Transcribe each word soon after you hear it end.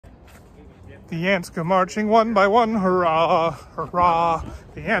The ants go marching one by one, hurrah, hurrah.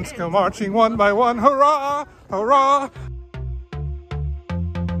 The ants go marching one by one, hurrah, hurrah.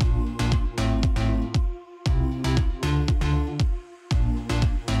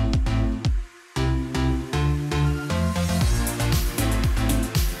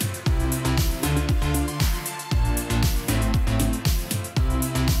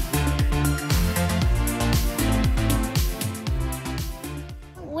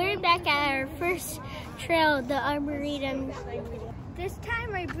 Back at our first trail, the Arboretum. This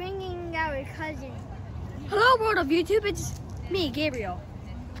time we're bringing our cousin. Hello world of YouTube, it's me, Gabriel.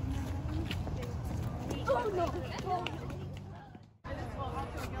 Oh, no.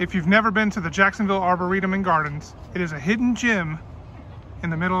 If you've never been to the Jacksonville Arboretum and Gardens, it is a hidden gem in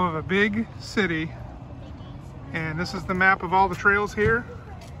the middle of a big city. And this is the map of all the trails here.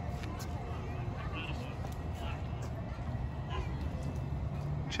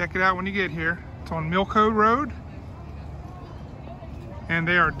 Check it out when you get here. It's on Milko Road. And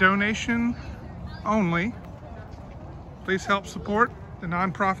they are donation only. Please help support the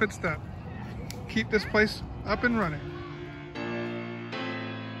nonprofits that keep this place up and running.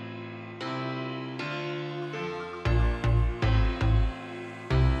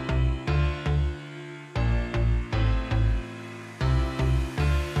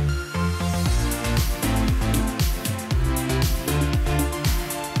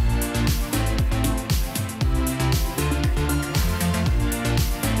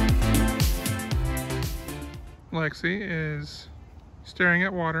 Lexi is staring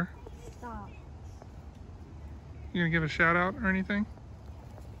at water. Stop. You gonna give a shout out or anything?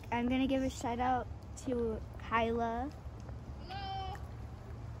 I'm gonna give a shout out to Kyla.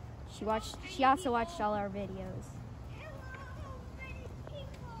 Hello. She also watched all our videos.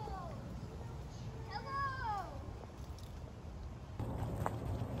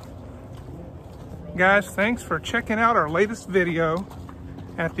 Guys, thanks for checking out our latest video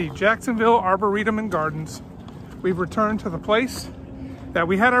at the Jacksonville Arboretum and Gardens. We've returned to the place that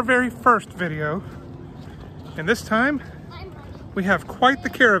we had our very first video. And this time, we have quite the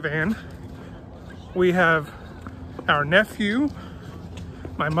caravan. We have our nephew,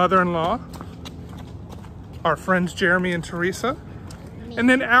 my mother-in-law, our friends Jeremy and Teresa, and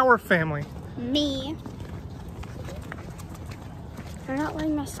then our family. Me. I'm not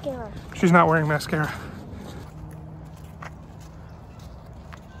wearing mascara. She's not wearing mascara.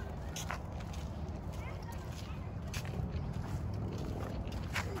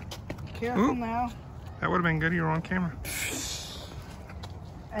 Careful now. That would have been good. You were on camera.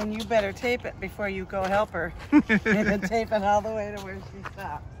 And you better tape it before you go help her. And tape it all the way to where she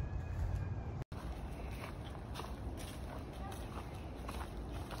stops.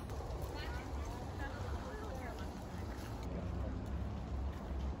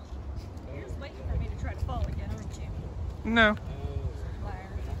 You're just waiting for me to try to fall again, aren't you? No.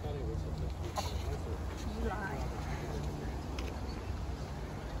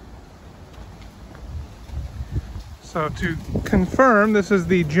 So to confirm, this is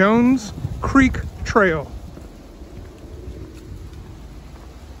the Jones Creek Trail.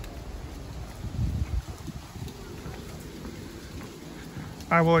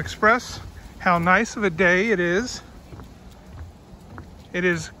 I will express how nice of a day it is. It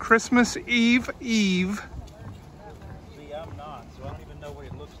is Christmas Eve. See, I'm not, so I don't even know what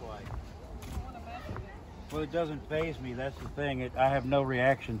it looks like. Well, it doesn't faze me, that's the thing. I have no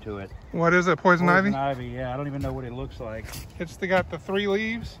reaction to it. What is it, poison ivy? Poison ivy, yeah. I don't even know what it looks like. It's got the 3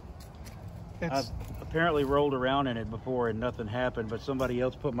 leaves. I've apparently rolled around in it before and nothing happened, but somebody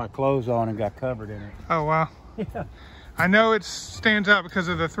else put my clothes on and got covered in it. Oh, wow. Yeah. I know it stands out because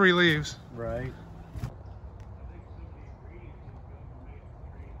of the 3 leaves. Right.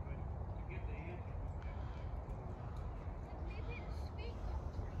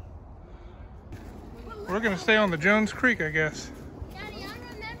 We're going to stay on the Jones Creek, I guess. Daddy, I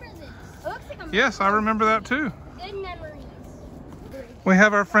remember this. It looks like a Yes, I remember that too. good memories. We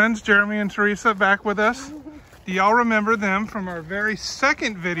have our friends Jeremy and Teresa back with us. Do y'all remember them from our very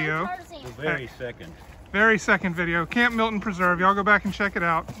second video? The very second. Very second video, Camp Milton Preserve. Y'all go back and check it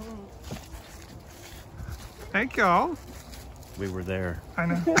out. Thank y'all. We were there. I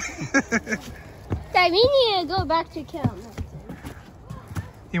know. Dad, we need to go back to Camp Milton.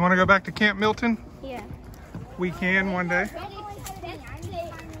 You want to go back to Camp Milton? Yeah. We can one day.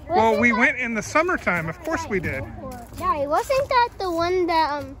 Well, we went in the summertime. Of course we did. Daddy, wasn't that the one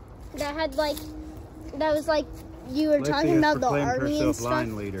that that had like that was like you were talking about the army and stuff?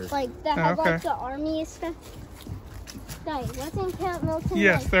 Leader. Like that had okay. like the army and stuff. Daddy, wasn't Camp Milton?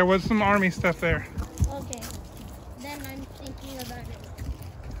 Yes, like, there was some army stuff there. Okay. Then I'm thinking about it.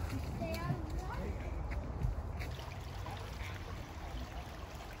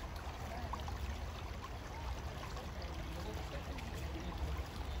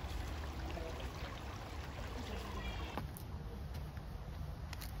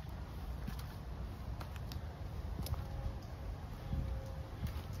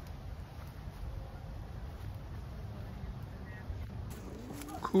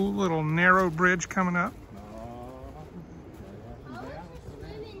 Cool little narrow bridge coming up.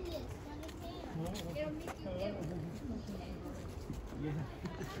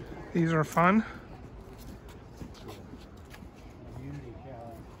 These are fun.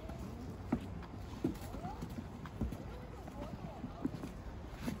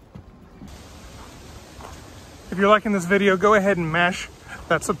 If you're liking this video, go ahead and mash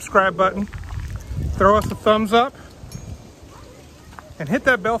that subscribe button. Throw us a thumbs up and hit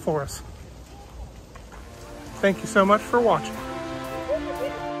that bell for us. Thank you so much for watching.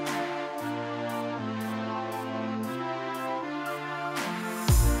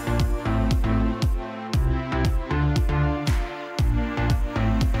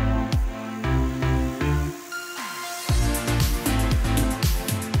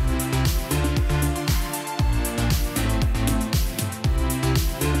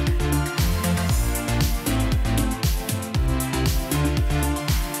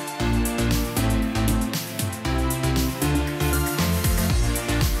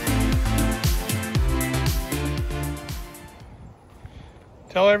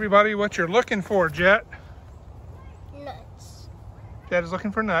 Tell everybody what you're looking for, Jet. Nuts. Jet is looking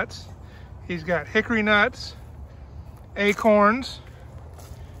for nuts. He's got hickory nuts, acorns.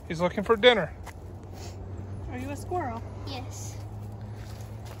 He's looking for dinner. Are you a squirrel? Yes.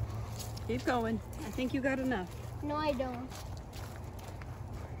 Keep going. I think you got enough. No, I don't.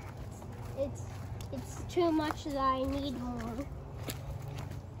 It's too much that I need more.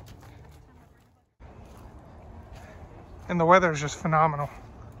 And the weather is just phenomenal.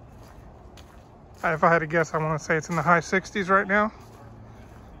 If I had to guess, I want to say it's in the high 60s right now.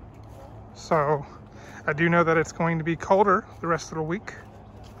 So I do know that it's going to be colder the rest of the week.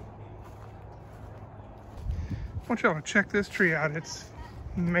 I want y'all to check this tree out. It's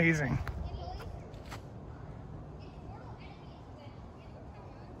amazing.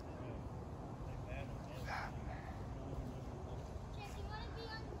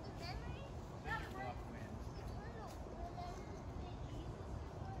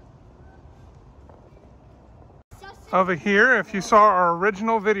 Over here, if you saw our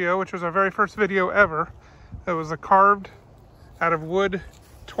original video, which was our very first video ever, it was a carved out of wood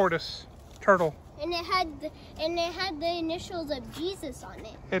tortoise turtle. And it had the initials of Jesus on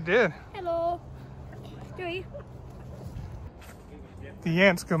it. It did. Hello. Stewie. The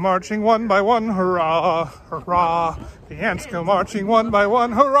ants go marching one by one, hurrah, hurrah. The ants go marching one by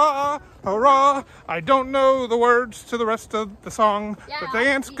one, hurrah, hurrah. I don't know the words to the rest of the song, but the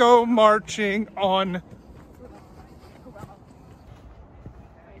ants go marching on.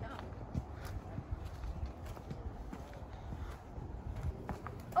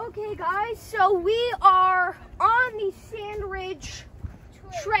 Okay, guys, so we are on the Sand Ridge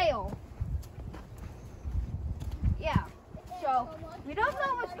Trail. Yeah, so we don't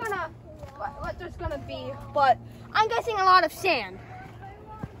know what there's gonna be, but I'm guessing a lot of sand.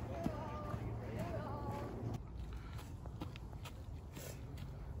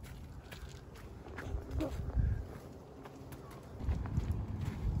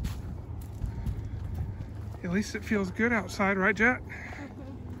 At least it feels good outside, right, Jet?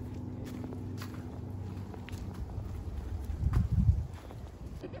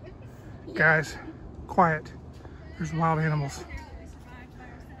 Guys, quiet. There's wild animals.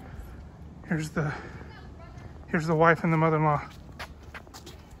 Here's the wife and the mother-in-law.